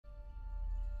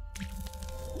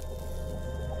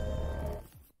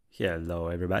Hello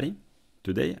everybody!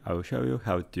 Today I will show you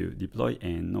how to deploy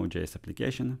a Node.js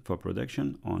application for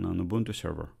production on an Ubuntu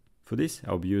server. For this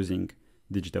I'll be using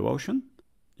DigitalOcean.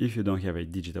 If you don't have a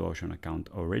DigitalOcean account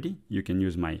already, you can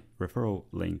use my referral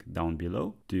link down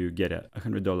below to get a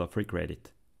 $100 free credit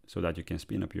so that you can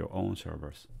spin up your own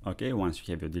servers. Okay, once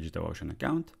you have your DigitalOcean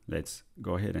account, let's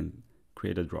go ahead and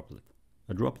create a droplet.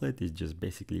 A droplet is just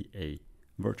basically a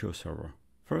virtual server.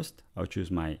 First, I'll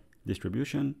choose my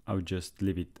distribution. I'll just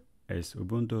leave it as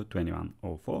Ubuntu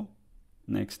 21.04.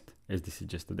 Next, as this is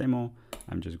just a demo,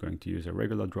 I'm just going to use a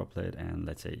regular droplet, and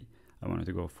let's say I wanted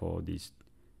to go for this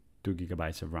 2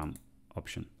 GB of RAM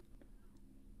option.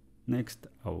 Next,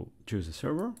 I'll choose a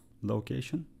server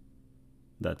location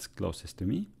that's closest to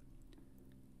me.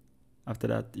 After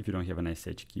that, if you don't have an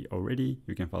SSH key already,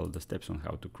 you can follow the steps on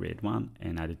how to create one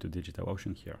and add it to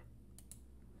DigitalOcean here.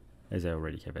 As I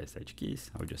already have SSH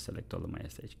keys, I'll just select all of my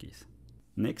SSH keys.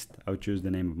 Next, I'll choose the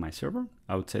name of my server.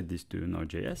 I would set this to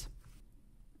Node.js.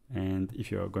 And if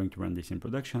you're going to run this in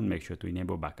production, make sure to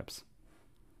enable backups.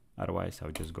 Otherwise,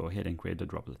 I'll just go ahead and create the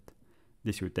droplet.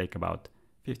 This will take about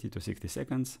 50 to 60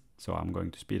 seconds, so I'm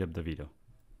going to speed up the video.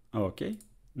 Okay,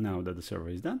 now that the server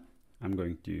is done, I'm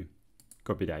going to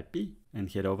copy the IP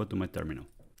and head over to my terminal.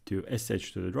 To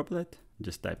SSH to the droplet,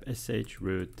 just type sh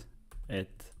root @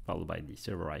 followed by the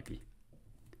server IP.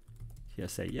 Here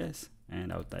say yes,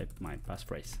 and I'll type my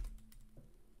passphrase.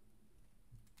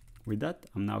 With that,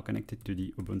 I'm now connected to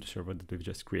the Ubuntu server that we've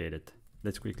just created.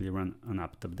 Let's quickly run an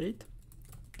apt update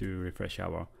to refresh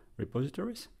our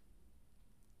repositories.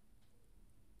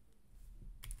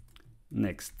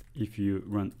 Next, if you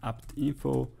run apt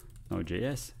info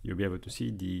Node.js, you'll be able to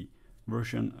see the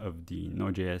version of the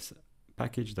Node.js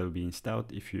package that will be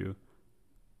installed if you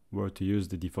were to use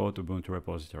the default Ubuntu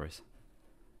repositories.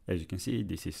 As you can see,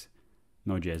 this is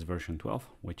Node.js version 12,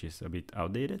 which is a bit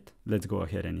outdated. Let's go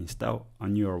ahead and install a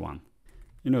newer one.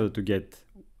 In order to get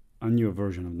a newer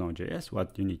version of Node.js,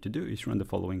 what you need to do is run the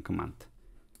following command.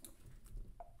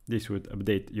 This would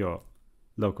update your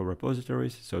local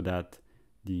repositories so that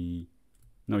the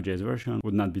Node.js version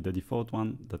would not be the default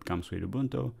one that comes with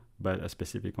Ubuntu, but a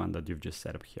specific one that you've just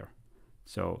set up here.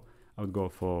 So I would go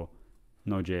for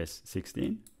Node.js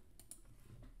 16.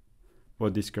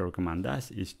 What this curl command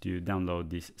does is to download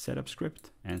this setup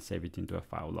script and save it into a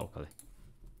file locally.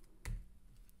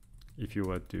 If you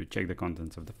were to check the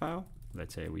contents of the file,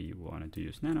 let's say we wanted to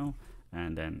use nano,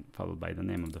 and then followed by the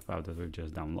name of the file that we've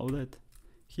just downloaded,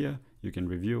 here you can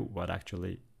review what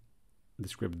actually the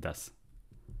script does.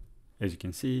 As you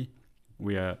can see,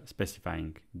 we are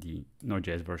specifying the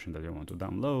Node.js version that we want to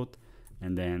download,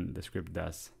 and then the script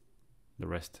does the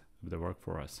rest of the work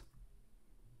for us.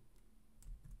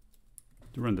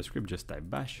 To run the script, just type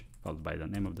bash followed by the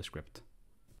name of the script.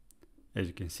 As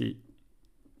you can see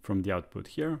from the output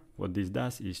here, what this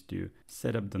does is to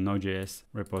set up the Node.js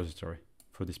repository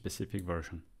for the specific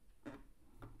version.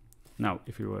 Now,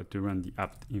 if we were to run the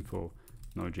apt info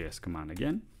Node.js command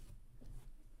again,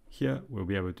 here we'll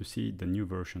be able to see the new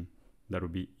version that will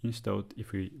be installed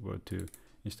if we were to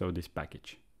install this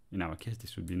package. In our case,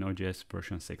 this would be Node.js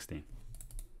version 16.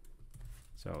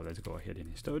 So let's go ahead and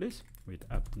install this with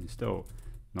apt install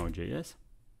Node.js.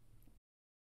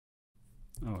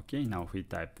 Okay, now if we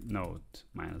type node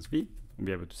 -v, we'll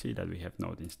be able to see that we have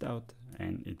Node installed,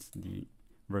 and it's the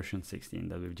version 16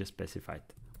 that we've just specified.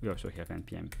 We also have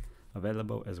npm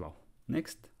available as well.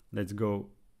 Next, let's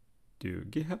go to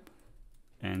GitHub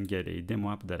and get a demo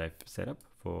app that I've set up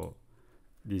for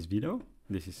this video.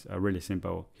 This is a really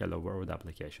simple Hello World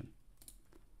application.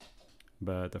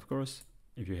 But of course,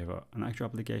 if you have an actual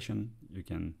application, you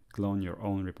can clone your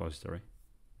own repository.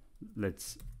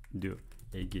 Let's do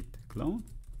a git clone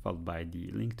followed by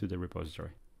the link to the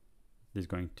repository. This is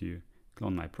going to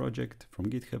clone my project from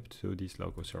GitHub to this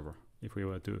local server. If we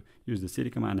were to use the cd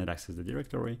command and access the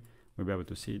directory, we'll be able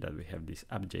to see that we have this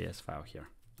app.js file here.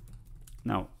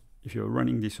 Now, if you're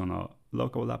running this on a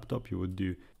local laptop, you would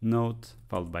do node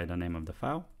followed by the name of the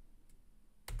file,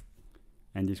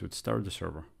 and this would start the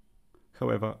server.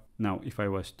 However, now if I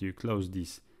was to close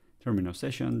this terminal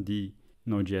session, the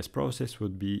Node.js process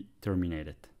would be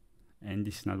terminated. And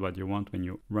this is not what you want when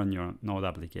you run your Node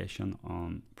application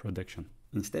on production.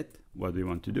 Instead, what we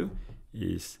want to do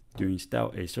is to install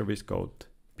a service called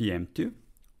Pm2,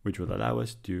 which will allow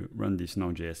us to run this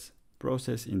Node.js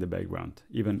process in the background,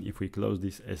 even if we close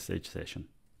this SSH session.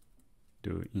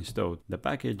 To install the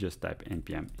package, just type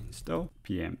npm install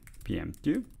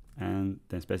pm2 and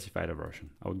then specify the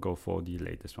version. I would go for the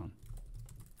latest one.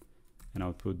 And I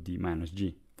would put the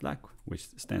 -g flag, which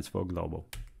stands for global.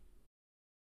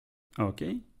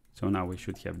 Okay, so now we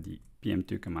should have the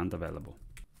Pm2 command available.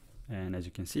 And as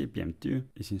you can see, Pm2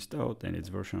 is installed and it's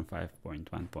version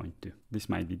 5.1.2. This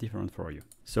might be different for you.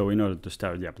 So in order to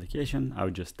start the application, I'll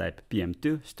just type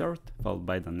Pm2 start followed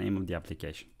by the name of the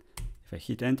application. If I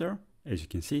hit enter, as you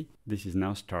can see, this is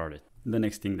now started. The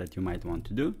next thing that you might want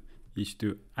to do is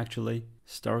to actually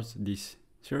start this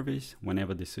service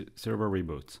whenever the server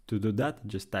reboots. To do that,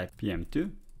 just type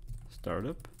Pm2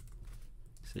 Startup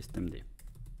systemd.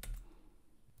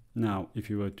 Now, if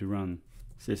you were to run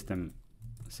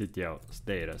systemctl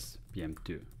status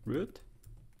Pm2 root,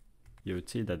 you would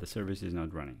see that the service is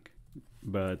not running.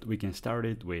 But we can start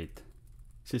it with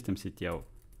systemctl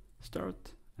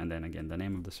start and then again the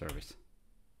name of the service.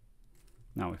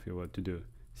 Now, if you were to do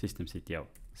systemctl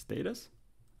status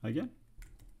again,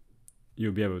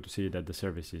 you'll be able to see that the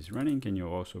service is running, and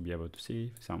you'll also be able to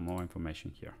see some more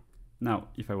information here. Now,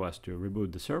 if I was to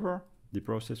reboot the server, the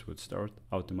process would start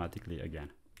automatically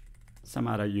again. Some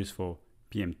other useful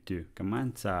Pm2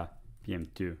 commands are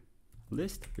Pm2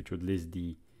 list, which would list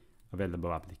the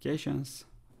available applications,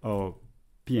 or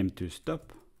Pm2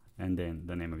 stop, and then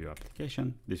the name of your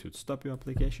application. This would stop your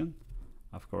application.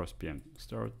 Of course, Pm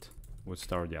start would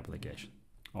start the application.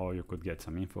 Or you could get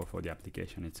some info for the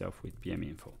application itself with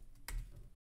pminfo.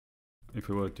 If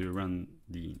we were to run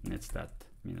the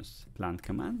netstat-plant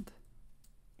command,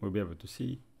 we'll be able to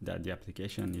see that the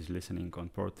application is listening on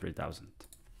port 3000.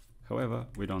 However,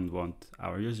 we don't want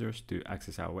our users to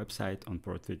access our website on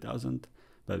port 3000,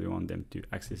 but we want them to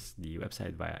access the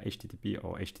website via HTTP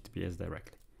or HTTPS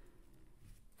directly.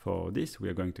 For this, we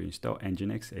are going to install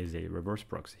Nginx as a reverse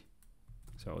proxy.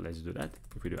 So let's do that.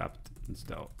 If we do apt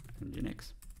install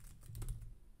Nginx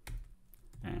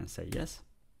and say yes.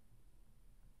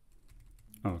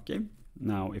 Okay,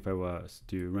 now if I was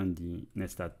to run the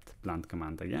netstat-plant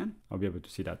command again, I'll be able to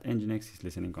see that Nginx is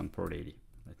listening on port 80.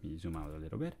 Let me zoom out a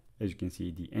little bit. As you can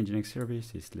see, the Nginx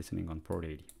service is listening on port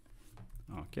 80.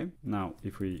 Okay, now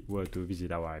if we were to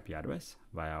visit our IP address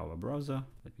via our browser,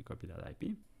 let me copy that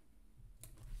IP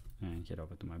and head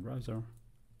over to my browser.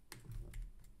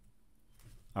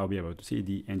 I'll be able to see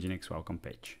the Nginx welcome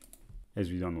page. As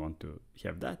we don't want to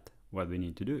have that, what we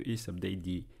need to do is update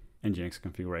the Nginx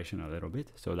configuration a little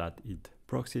bit so that it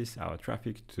proxies our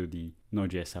traffic to the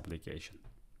Node.js application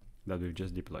that we've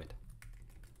just deployed.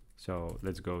 So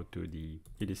let's go to the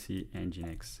etc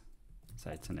nginx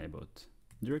sites enabled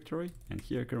directory, and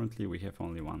here currently we have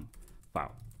only one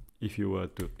file. If you were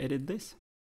to edit this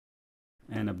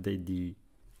and update the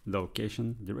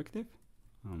location directive,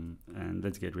 and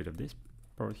let's get rid of this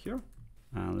part here,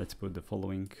 and let's put the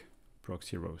following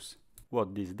proxy rows.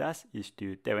 What this does is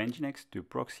to tell Nginx to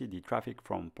proxy the traffic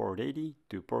from port 80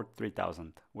 to port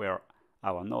 3000, where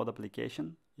our Node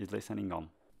application is listening on.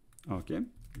 Okay,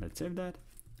 let's save that,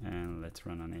 and let's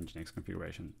run an Nginx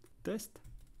configuration test,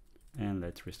 and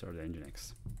let's restore the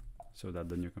Nginx so that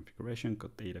the new configuration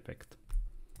could take effect.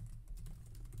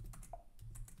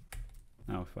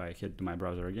 Now if I head to my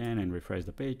browser again and refresh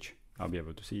the page, I'll be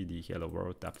able to see the Hello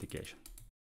World application.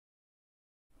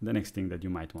 The next thing that you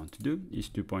might want to do is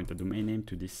to point a domain name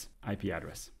to this IP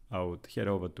address. I would head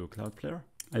over to Cloudflare.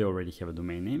 I already have a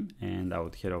domain name, and I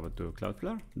would head over to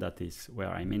Cloudflare. That is where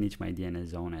I manage my DNS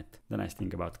zone at. The nice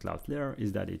thing about Cloudflare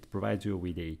is that it provides you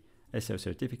with a SSL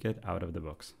certificate out of the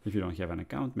box. If you don't have an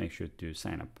account, make sure to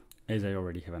sign up. As I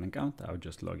already have an account, I'll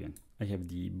just log in. I have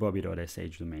the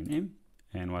bobby.sh domain name,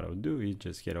 and what I'll do is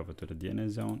just head over to the DNS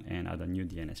zone and add a new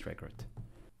DNS record.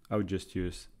 I'll just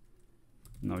use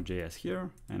Node.js here,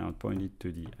 and I'll point it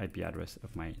to the IP address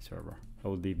of my server. I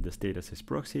will leave the status as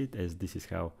proxied, as this is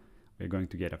how we're going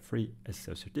to get a free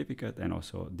SSL certificate and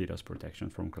also DDoS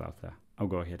protection from Cloudflare. I'll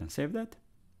go ahead and save that.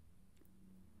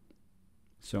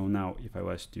 So now if I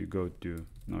was to go to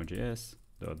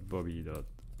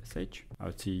nodejs.bobby.sh,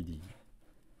 I'll see the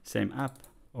same app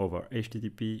over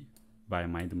HTTP by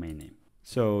my domain name.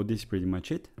 So this is pretty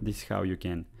much it. This is how you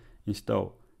can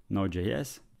install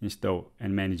Node.js, install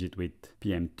and manage it with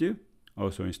Pm2,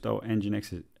 also install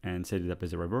Nginx and set it up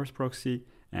as a reverse proxy,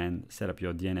 and set up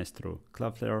your DNS through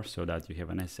Cloudflare so that you have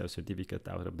an SSL certificate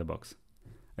out of the box.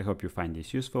 I hope you find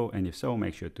this useful, and if so,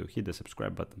 make sure to hit the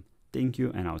subscribe button. Thank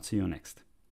you, and I'll see you next.